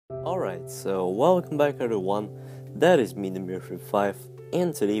Alright, so welcome back everyone, that is me, the Mythril 5,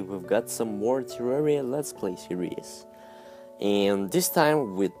 and today we've got some more Terraria Let's Play series. And this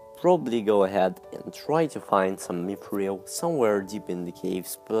time we'd probably go ahead and try to find some Mythril somewhere deep in the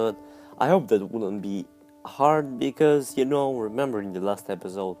caves, but I hope that wouldn't be hard because, remember in the last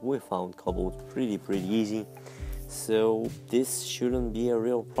episode we found cobalt pretty easy, so this shouldn't be a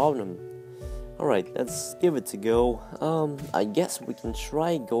real problem. Alright, let's give it a go. I guess we can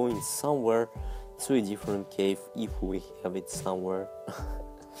try going somewhere to a different cave if we have it somewhere.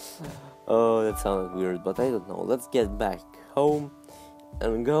 Oh, that sounded weird, but I don't know. Let's get back home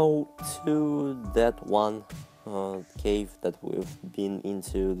and go to that one cave that we've been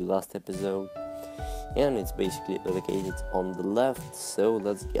into the last episode. And it's basically located on the left, so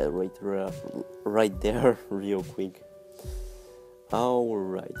let's get right there real quick.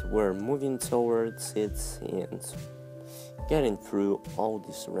 Alright, we're moving towards it and getting through all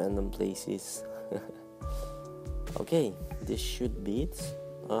these random places. Okay, this should be it.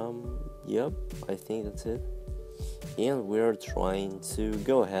 Yep, I think that's it. And we're trying to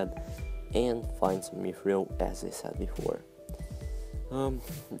go ahead and find some Mythril, as I said before.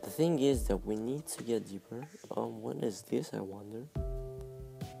 The thing is that we need to get deeper. What is this, I wonder?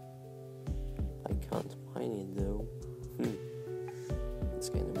 I can't find it though. It's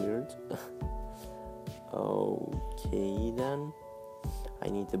kind of weird. Okay then. I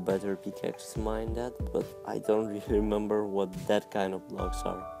need a better pickaxe to mine that, but I don't really remember what that kind of blocks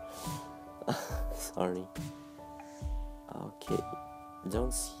are. Sorry. Okay.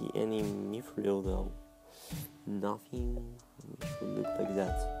 Don't see any Mythril though. Nothing which would look like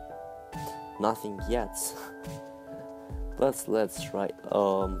that. Nothing yet. But let's try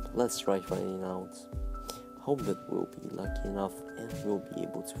finding out. Hope that we'll be lucky enough and we'll be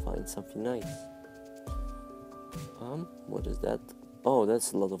able to find something nice. What is that? Oh,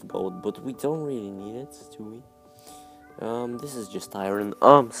 that's a lot of gold, but we don't really need it, do we? This is just iron.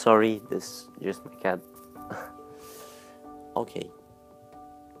 Sorry, this is just my cat. Okay.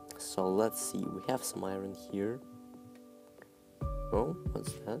 So let's see, we have some iron here. Oh,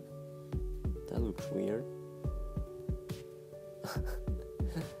 what's that? That looks weird.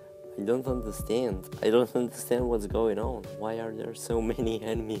 I don't understand what's going on. Why are there so many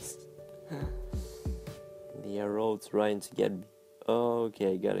enemies? They are all trying to get me.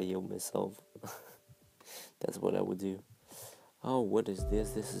 Okay, I gotta heal myself. That's what I would do. Oh, what is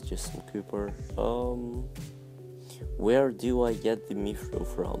this? This is just some copper. Where do I get the Mythril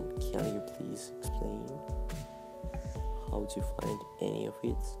from? Can you please explain how to find any of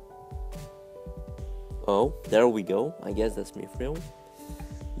it? Oh, there we go. I guess that's Mythril.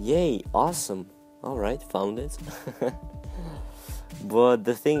 Yay, awesome. Alright, found it. But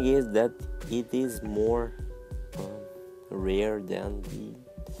the thing is that it is more rare than the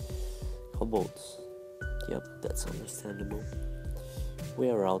cobalts. Yep, that's understandable. We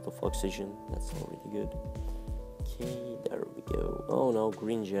are out of oxygen, that's already good. Okay, there we go. Oh no,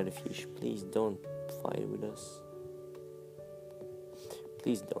 green jellyfish, please don't fight with us.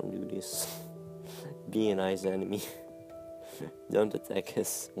 Please don't do this. Be a nice enemy. Don't attack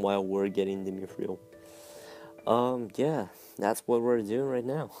us while we're getting the Mythril. Yeah, that's what we're doing right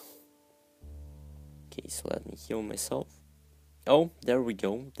now. Okay, so let me heal myself. Oh, there we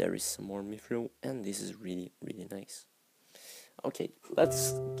go. There is some more Mythril, and this is really nice. Okay,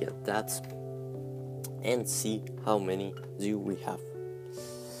 let's get that and see how many do we have.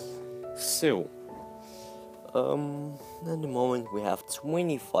 So, at the moment we have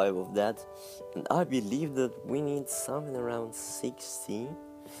 25 of that, and I believe that we need something around 60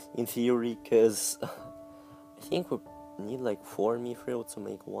 in theory, because I think we need like 4 Mythril to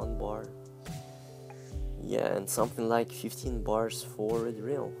make 1 bar. Yeah, and something like 15 bars for a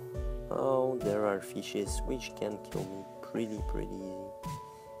drill. Oh, there are fishes which can kill me pretty easy.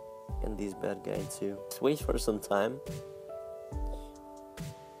 And this bad guy too. Let's wait for some time.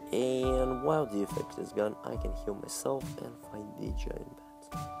 And while the effect is gone, I can heal myself and find the giant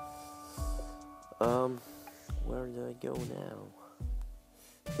bat. Where do I go now?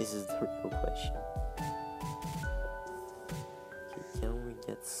 This is the real question. Okay, can we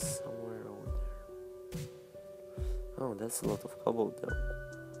get somewhere over there? Oh, that's a lot of cobalt though.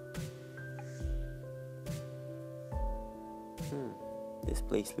 This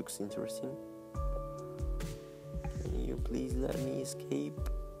place looks interesting. Can you please let me escape?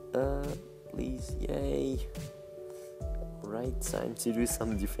 Please, yay. Right, time to do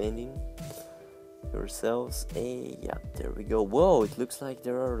some defending yourselves. Hey, yeah, there we go. Whoa, it looks like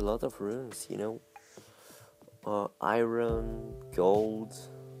there are a lot of runes, iron, gold,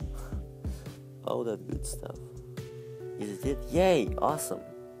 all that good stuff. Is it? Yay, awesome.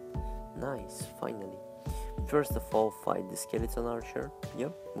 Nice, finally. First of all, fight the skeleton archer.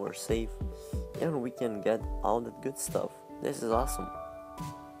 Yep, we're safe. And we can get all that good stuff. This is awesome.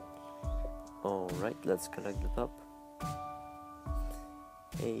 Alright, let's collect it up.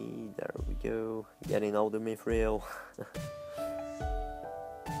 Hey, there we go. Getting all the Mythril.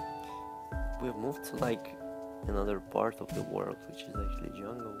 We've moved to like another part of the world, which is actually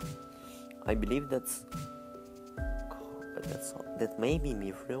jungle. I believe that may be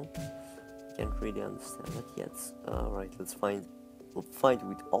Mythril. Can't really understand that yet. Alright, we'll fight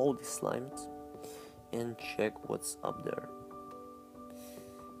with all the slimes and check what's up there.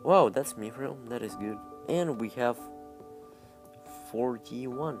 Wow, that's Mythril, that is good. And we have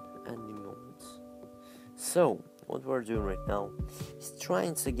 41 ending moments. So, what we're doing right now is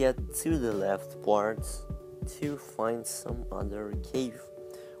trying to get to the left part to find some other cave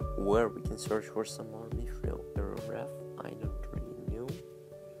where we can search for some more Mythril. Ref, I don't really know.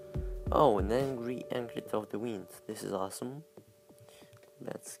 Oh, an angry anklet of the wind. This is awesome.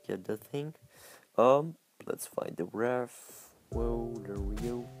 Let's get the thing. Let's find the ref. Whoa, there we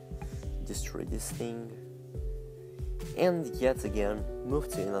go. Destroy this thing. And yet again, move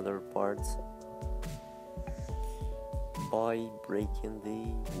to another part by breaking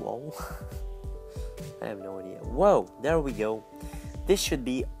the wall. I have no idea. Whoa, there we go. This should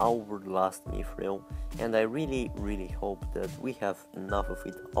be our last Mythril, and I really hope that we have enough of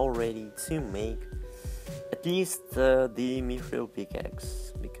it already to make at least the Mythril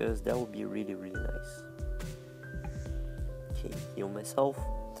pickaxe, because that would be really nice. Okay, heal myself,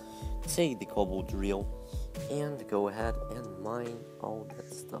 take the cobble drill, and go ahead and mine all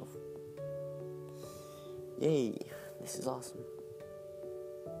that stuff. Yay, this is awesome.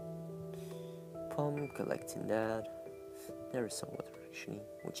 Pump, collecting that. There is some water actually,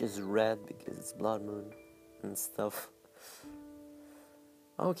 which is red because it's blood moon and stuff.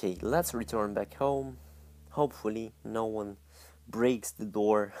 Okay, let's return back home. Hopefully no one breaks the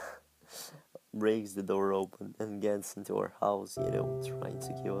door open and gets into our house, you know, trying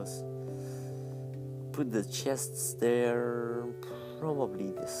to kill us. Put the chests there,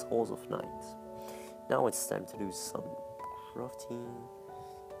 probably the Souls of Night. Now it's time to do some crafting.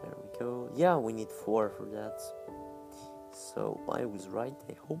 There we go. Yeah, we need 4 for that. So I was right,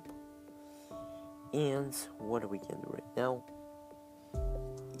 I hope. And what we can do right now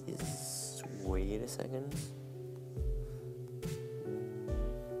is wait a second.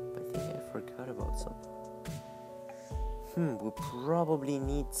 I think I forgot about something. We probably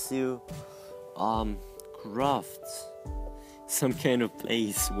need to craft some kind of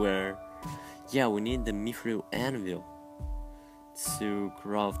place where, yeah, we need the Mythril anvil to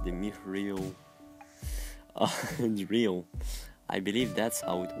craft the Mythril drill. I believe that's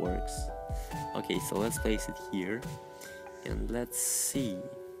how it works. Okay, so let's place it here and let's see.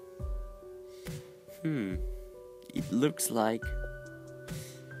 It looks like,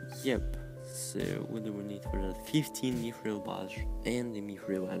 yep. So what do we need for that? 15 Mythril bars and the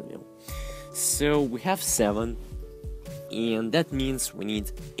Mythril anvil. So we have 7, and that means we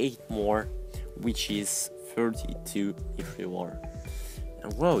need 8 more, which is 32 Mythril ore.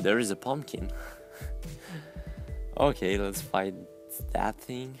 And whoa, there is a pumpkin. Okay, let's fight that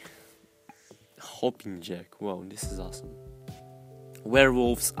thing. Hopping Jack. Wow, this is awesome.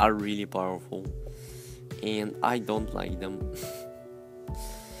 Werewolves are really powerful, and I don't like them.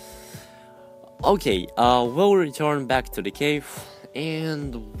 Okay, we'll return back to the cave,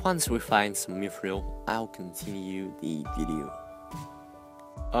 and once we find some Mythril, I'll continue the video.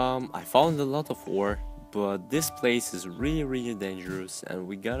 I found a lot of ore, but this place is really dangerous, and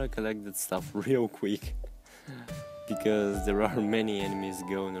we gotta collect that stuff real quick. Because there are many enemies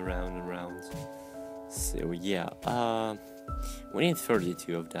going around. So yeah, we need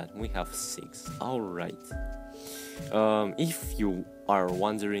 32 of that. We have 6. Alright. If you are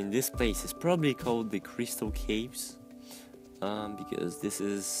wondering, this place is probably called the Crystal Caves. Because this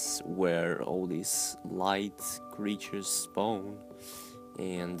is where all these light creatures spawn.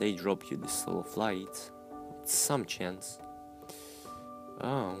 And they drop you the soul of light. With some chance.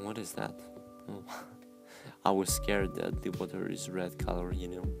 Oh, what is that? Oh. I was scared that the water is red color, you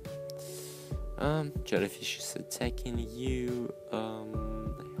know. Jellyfish is attacking you.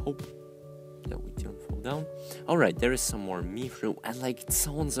 I hope that we don't fall down. Alright, there is some more Mythril and like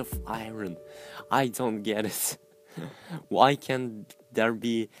tons of iron. I don't get it. Why can't there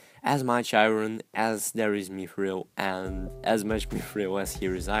be as much iron as there is Mythril and as much Mythril as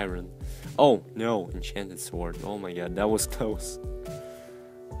here is iron? Oh no, enchanted sword. Oh my god, that was close.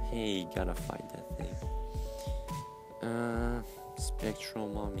 Hey, gotta fight that thing. Spectral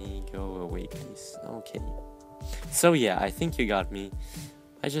mommy, go away please. Okay. So yeah, I think you got me.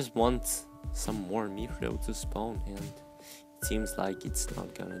 I just want some more Mythril to spawn, and it seems like it's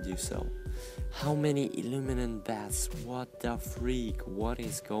not gonna do so. How many illuminant bats? What the freak? What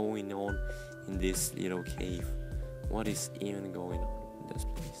is going on in this little cave? What is even going on in this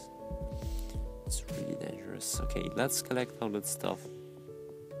place? It's really dangerous. Okay, let's collect all that stuff.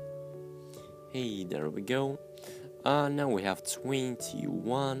 Hey, there we go. Now we have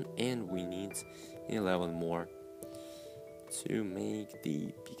 21 and we need 11 more to make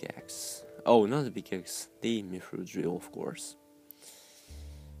the pickaxe. Oh, not the pickaxe, the Mythril drill, of course.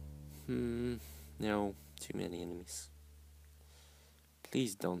 No, too many enemies.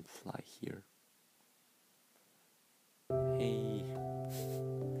 Please don't fly here. Hey,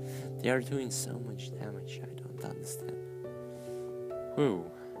 they are doing so much damage, I don't understand. Whoa.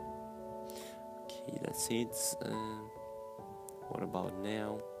 Okay, that's it. What about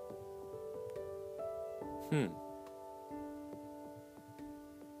now?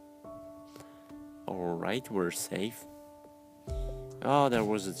 Alright, we're safe. Oh, there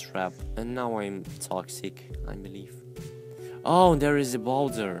was a trap, and now I'm toxic, I believe. Oh, there is a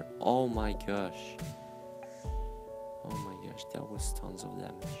boulder. Oh my gosh. Oh my gosh, that was tons of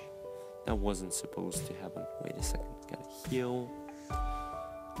damage. That wasn't supposed to happen. Wait a second, gotta heal.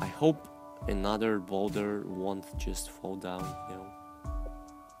 I hope another boulder won't just fall down, you know.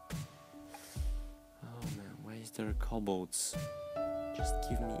 Oh man, why is there kobolds? Just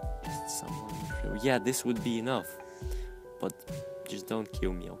give me just someone. Yeah, this would be enough. But just don't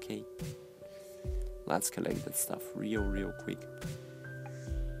kill me, okay? Let's collect that stuff real quick.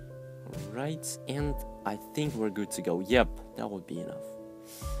 Alright, and I think we're good to go. Yep, that would be enough.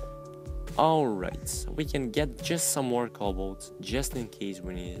 Alright, so we can get just some more kobolds, just in case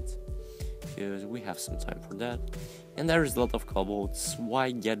we need it. Because we have some time for that. And there is a lot of kobolds.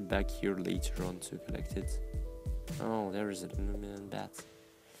 Why get back here later on to collect it? Oh, there is an illuminant bat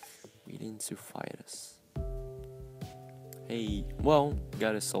waiting to fight us. Hey, well,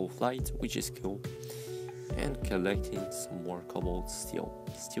 got a soul flight, which is cool. And collecting some more kobolds still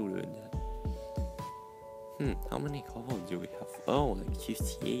doing that. How many kobolds do we have? Oh, like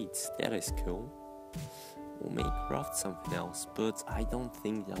 58, that is cool. We may craft something else, but I don't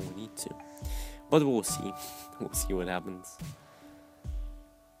think that we need to. But we'll see. We'll see what happens.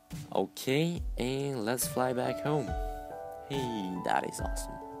 Okay, and let's fly back home. Hey, that is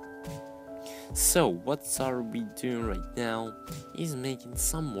awesome. So, what are we doing right now is making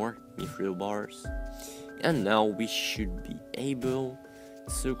some more Mythril bars. And now we should be able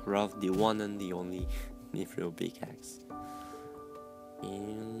to craft the one and the only Mythril pickaxe.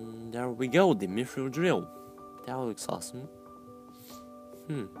 And there we go, the Mythril drill. That looks awesome.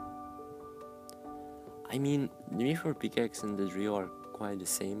 I mean, the Mythril pickaxe and the drill are quite the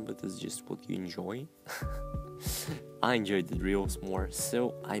same, but it's just what you enjoy. I enjoy the drills more,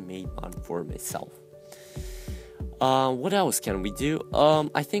 so I made one for myself. What else can we do?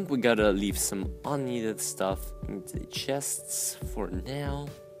 I think we gotta leave some unneeded stuff into the chests for now,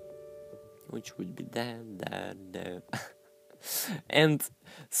 which would be that. And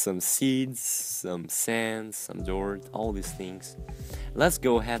some seeds, some sand, some dirt, all these things. Let's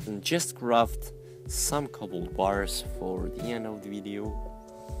go ahead and just craft some cobbled bars for the end of the video,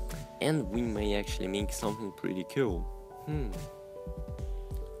 and we may actually make something pretty cool.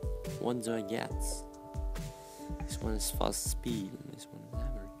 What do I get? This one is fast speed and this one is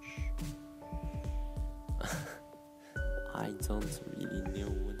average. I don't really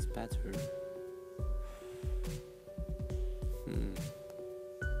know what's better.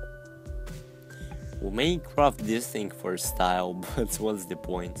 We may craft this thing for style, but what's the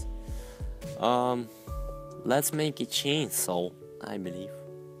point? Let's make a chainsaw, I believe,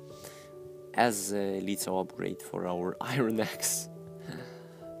 as a little upgrade for our iron axe.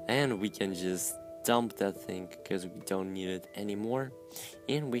 And we can just dump that thing because we don't need it anymore.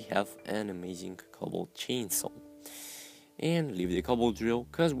 And we have an amazing cobalt chainsaw. And leave the cobalt drill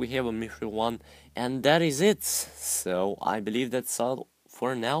because we have a Mythril one. And that is it. So I believe that's all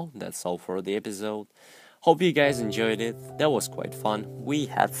for now. That's all for the episode. Hope you guys enjoyed it. That was quite fun. We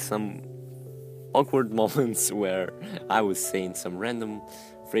had some awkward moments where I was saying some random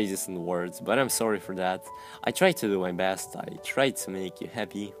phrases and words, but I'm sorry for that. I tried to do my best. I tried to make you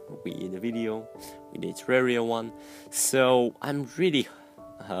happy with the video, with the Terraria one. So I'm really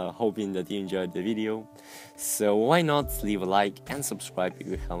hoping that you enjoyed the video. So why not leave a like and subscribe if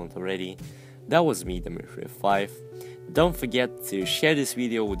you haven't already. That was me, the Mythril 5. Don't forget to share this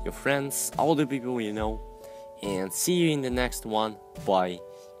video with your friends, all the people you know, and see you in the next one. Bye,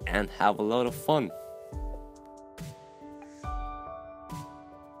 and have a lot of fun.